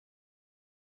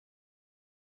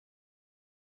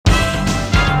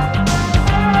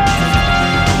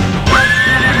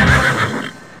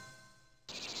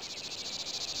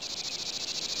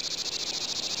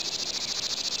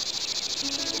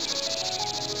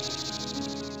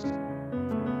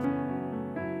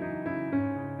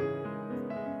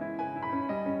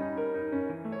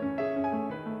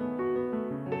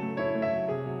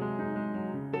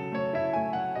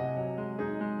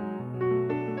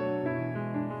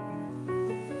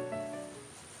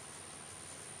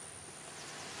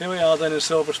Here we are then in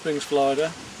Silver Springs,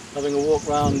 Florida, having a walk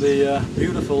around the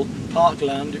beautiful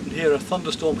parkland. You can hear a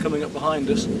thunderstorm coming up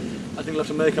behind us. I think we'll have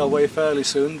to make our way fairly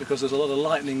soon because there's a lot of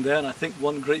lightning there and I think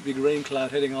one great big rain cloud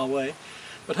heading our way.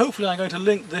 But hopefully I'm going to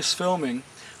link this filming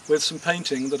with some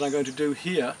painting that I'm going to do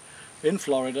here in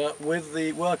Florida with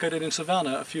the work I did in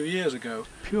Savannah a few years ago.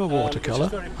 Pure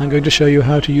watercolour. I'm going to show you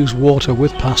how to use water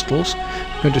with pastels.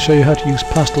 I'm going to show you how to use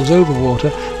pastels over water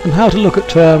and how to look at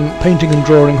painting and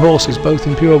drawing horses both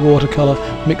in pure watercolour,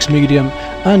 mixed medium,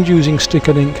 and using stick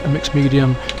and ink and mixed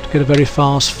medium to get a very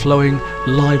fast flowing,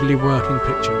 lively working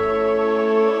picture.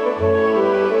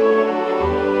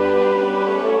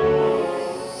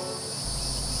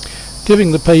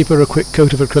 Giving the paper a quick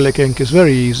coat of acrylic ink is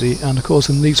very easy, and of course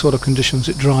in these sort of conditions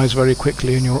it dries very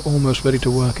quickly and you're almost ready to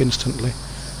work instantly.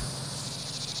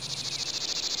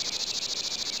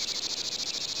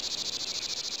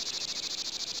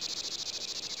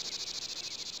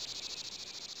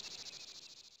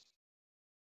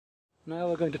 Now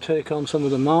we're going to take on some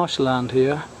of the marshland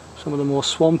here, some of the more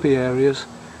swampy areas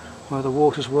where the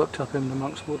water's worked up in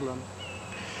amongst woodland.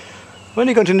 We're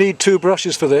only going to need 2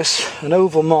 brushes for this, an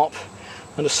oval mop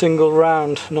and a single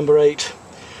round number 8.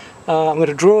 I'm going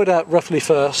to draw it out roughly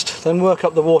first, then work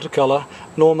up the watercolour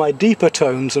and all my deeper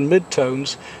tones and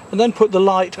mid-tones, and then put the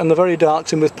light and the very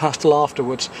darks in with pastel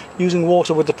afterwards, using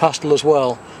water with the pastel as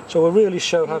well. So we'll really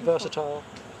show how versatile.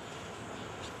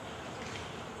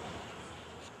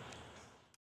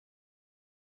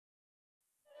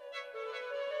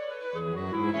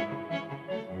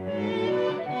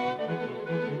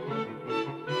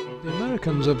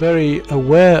 Americans are very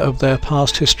aware of their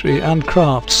past history and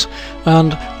crafts,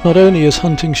 and not only is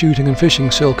hunting, shooting and fishing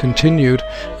still continued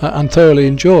and thoroughly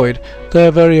enjoyed,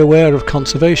 they're very aware of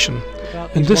conservation.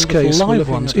 In this case, live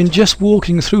ones. In just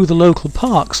walking through the local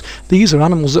parks, these are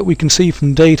animals that we can see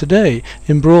from day to day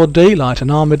in broad daylight, an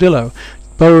armadillo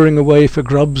burrowing away for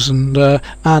grubs and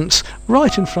ants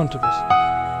right in front of us.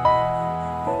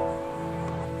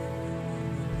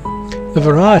 The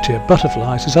variety of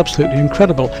butterflies is absolutely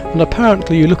incredible, and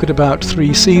apparently you look at about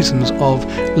 3 seasons of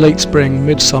late spring,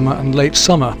 midsummer and late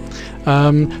summer.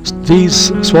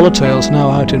 These swallowtails now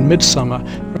out in midsummer.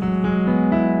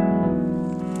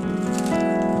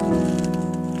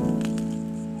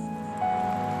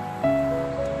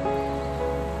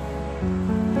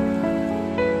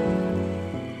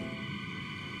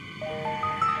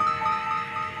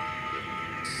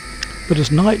 But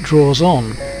as night draws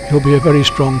on, you'll be a very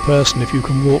strong person if you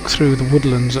can walk through the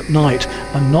woodlands at night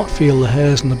and not feel the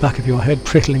hairs in the back of your head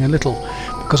prickling a little,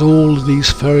 because all of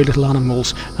these furry little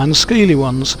animals and scaly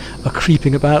ones are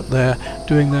creeping about there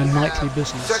doing their nightly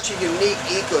business. Such a unique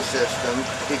ecosystem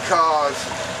because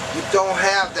you don't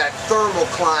have that thermal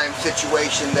climb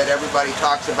situation that everybody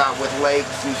talks about with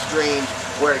lakes and streams,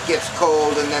 where it gets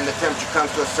cold and then the temperature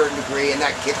comes to a certain degree and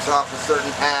that kicks off a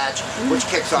certain hatch, which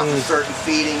kicks off a certain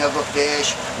feeding of a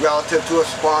fish relative to a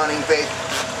spawning phase.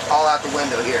 All out the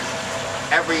window here.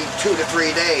 Every 2 to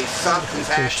 3 days something's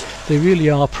hatching. They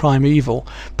really are primeval,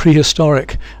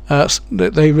 prehistoric.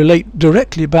 They relate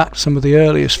directly back to some of the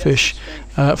earliest fish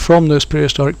from those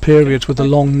prehistoric periods with the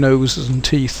long noses and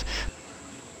teeth.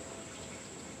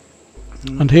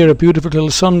 And here a beautiful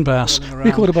little sun bass.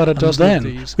 We caught about a dozen of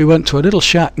these. We went to a little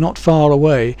shack not far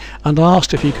away and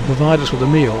asked if he could provide us with a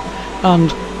meal,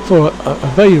 and for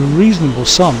a very reasonable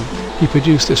sum he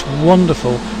produced this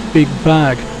wonderful big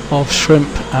bag of shrimp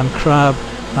and crab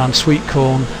and sweet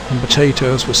corn and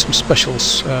potatoes with some special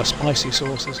spicy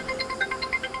sauces.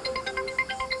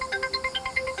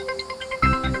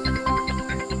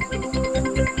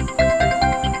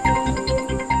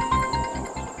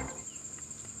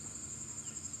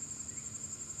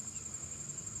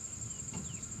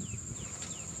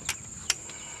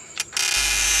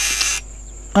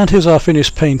 And here's our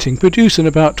finished painting, produced in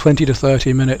about 20 to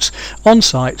 30 minutes, on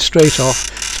site, straight off.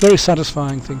 It's a very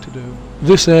satisfying thing to do.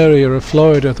 This area of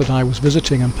Florida that I was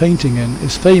visiting and painting in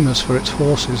is famous for its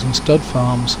horses and stud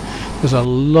farms. There's a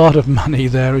lot of money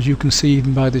there, as you can see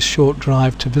even by this short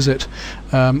drive to visit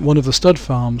one of the stud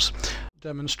farms.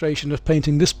 Demonstration of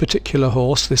painting this particular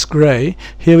horse, this grey.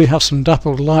 Here we have some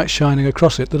dappled light shining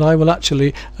across it that I will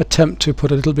actually attempt to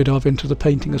put a little bit of into the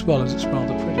painting as well, as it's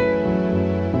rather pretty.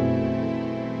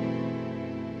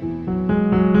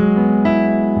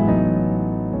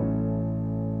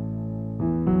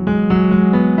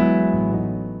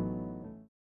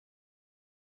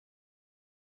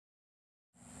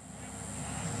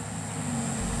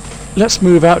 Let's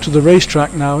move out to the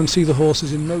racetrack now and see the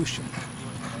horses in motion.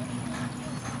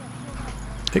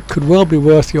 It could well be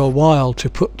worth your while to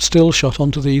put still shot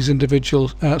onto these individual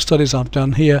studies I've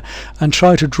done here and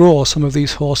try to draw some of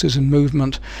these horses in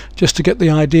movement, just to get the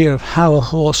idea of how a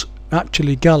horse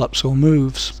actually gallops or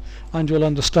moves, and you'll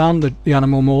understand the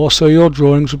animal more, so your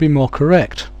drawings will be more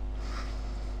correct.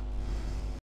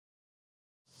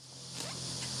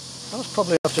 That was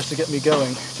probably enough just to get me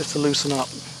going, just to loosen up.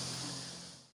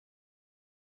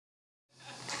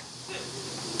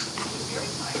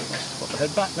 Put the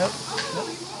head back now.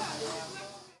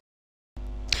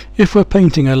 If we're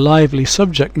painting a lively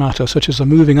subject matter such as a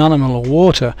moving animal or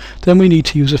water, then we need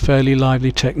to use a fairly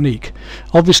lively technique.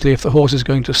 Obviously if the horse is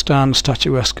going to stand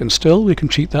statuesque and still, we can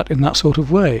treat that in that sort of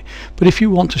way. But if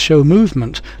you want to show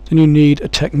movement, then you need a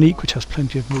technique which has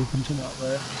plenty of movement in it. Out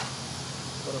there,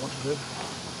 what I want to do.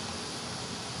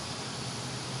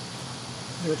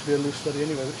 I think it should be a loose study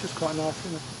anyway, which is quite nice,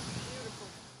 isn't it?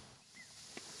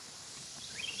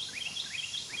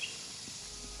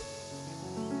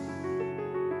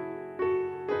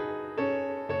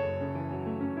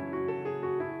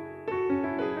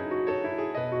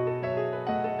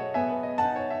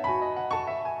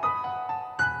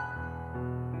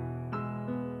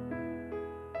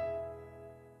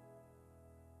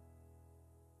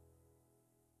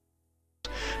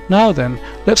 Now then,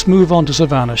 let's move on to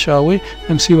Savannah, shall we,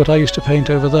 and see what I used to paint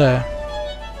over there.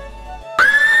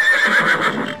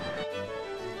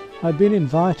 I'd been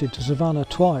invited to Savannah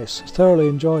twice, thoroughly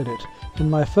enjoyed it. In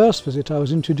my first visit I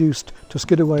was introduced to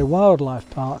Skidaway Wildlife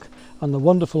Park, and the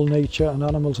wonderful nature and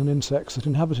animals and insects that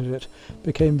inhabited it.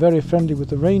 Became very friendly with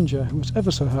the ranger, who was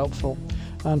ever so helpful,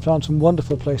 and found some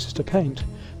wonderful places to paint.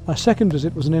 My second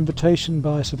visit was an invitation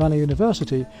by Savannah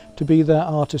University to be their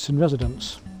artist in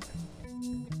residence.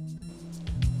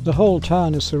 The whole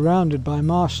town is surrounded by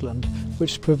marshland,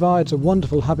 which provides a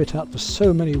wonderful habitat for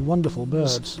so many wonderful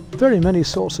birds. Very many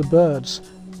sorts of birds,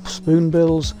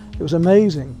 spoonbills, it was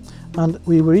amazing, and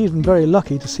we were even very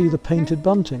lucky to see the painted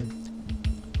bunting.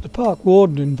 The park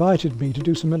warden invited me to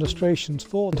do some illustrations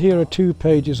for them. And here are 2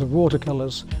 pages of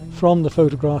watercolours from the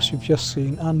photographs you've just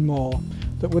seen and more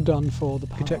that were done for the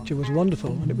park. The architecture was wonderful,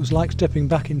 and it was like stepping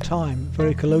back in time,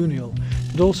 very colonial,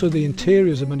 but also the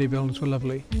interiors of many buildings were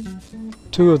lovely.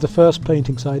 2 of the first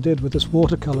paintings I did were this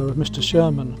watercolour of Mr.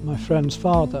 Sherman, my friend's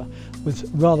father, with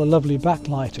rather lovely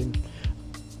backlighting,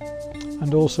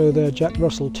 and also their Jack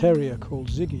Russell Terrier called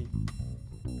Ziggy.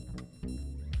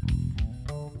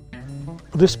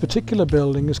 This particular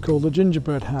building is called the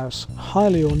Gingerbread House,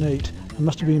 highly ornate and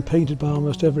must have been painted by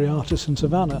almost every artist in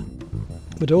Savannah.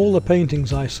 But all the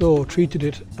paintings I saw treated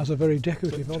it as a very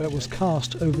decorative object that was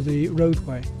cast over the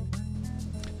roadway.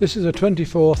 This is a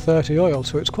 24-30 oil,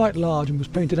 so it's quite large and was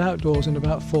painted outdoors in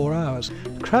about 4 hours.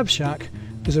 Crab Shack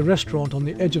is a restaurant on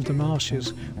the edge of the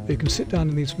marshes where you can sit down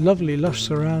in these lovely lush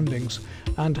surroundings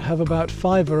and have about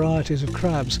 5 varieties of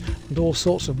crabs and all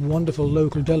sorts of wonderful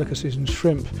local delicacies and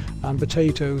shrimp and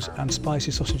potatoes and spicy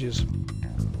sausages.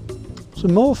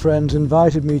 Some more friends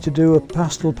invited me to do a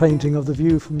pastel painting of the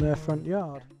view from their front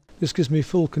yard. This gives me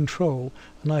full control,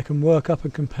 and I can work up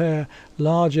and compare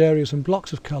large areas and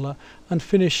blocks of colour and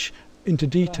finish into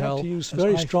detail. I had to use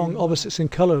very strong opposites in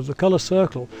colour of the colour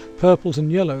circle, purples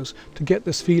and yellows, to get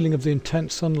this feeling of the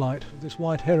intense sunlight. This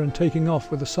white heron taking off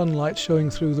with the sunlight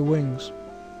showing through the wings.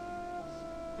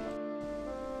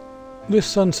 This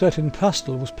sunset in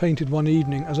pastel was painted one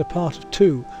evening as a part of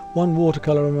 2, one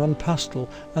watercolour and one pastel,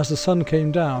 as the sun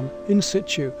came down, in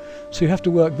situ, so you have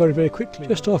to work very, very quickly.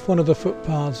 Just off one of the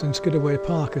footpaths in Skidaway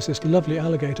Park is this lovely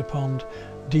alligator pond,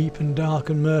 deep and dark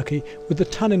and murky, with the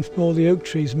tannin from all the oak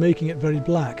trees making it very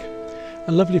black.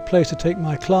 A lovely place to take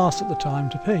my class at the time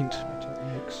to paint.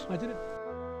 I did it.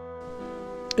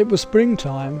 It was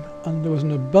springtime and there was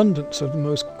an abundance of the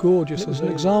most gorgeous. It was an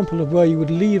example of where you would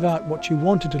leave out what you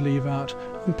wanted to leave out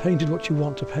and painted what you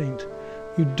want to paint.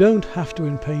 You don't have to,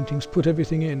 in paintings, put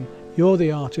everything in. You're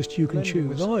the artist, you can choose.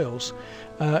 With oils,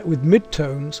 with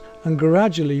mid-tones, and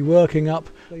gradually working up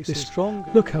this strong.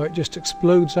 Look how it just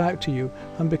explodes out to you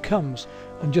and becomes.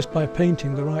 And just by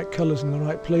painting the right colours in the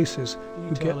right places,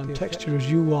 you get the texture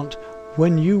as you want,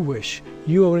 when you wish.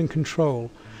 You are in control,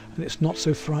 and it's not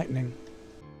so frightening.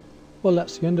 Well,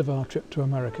 that's the end of our trip to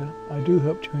America. I do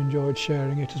hope you enjoyed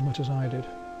sharing it as much as I did.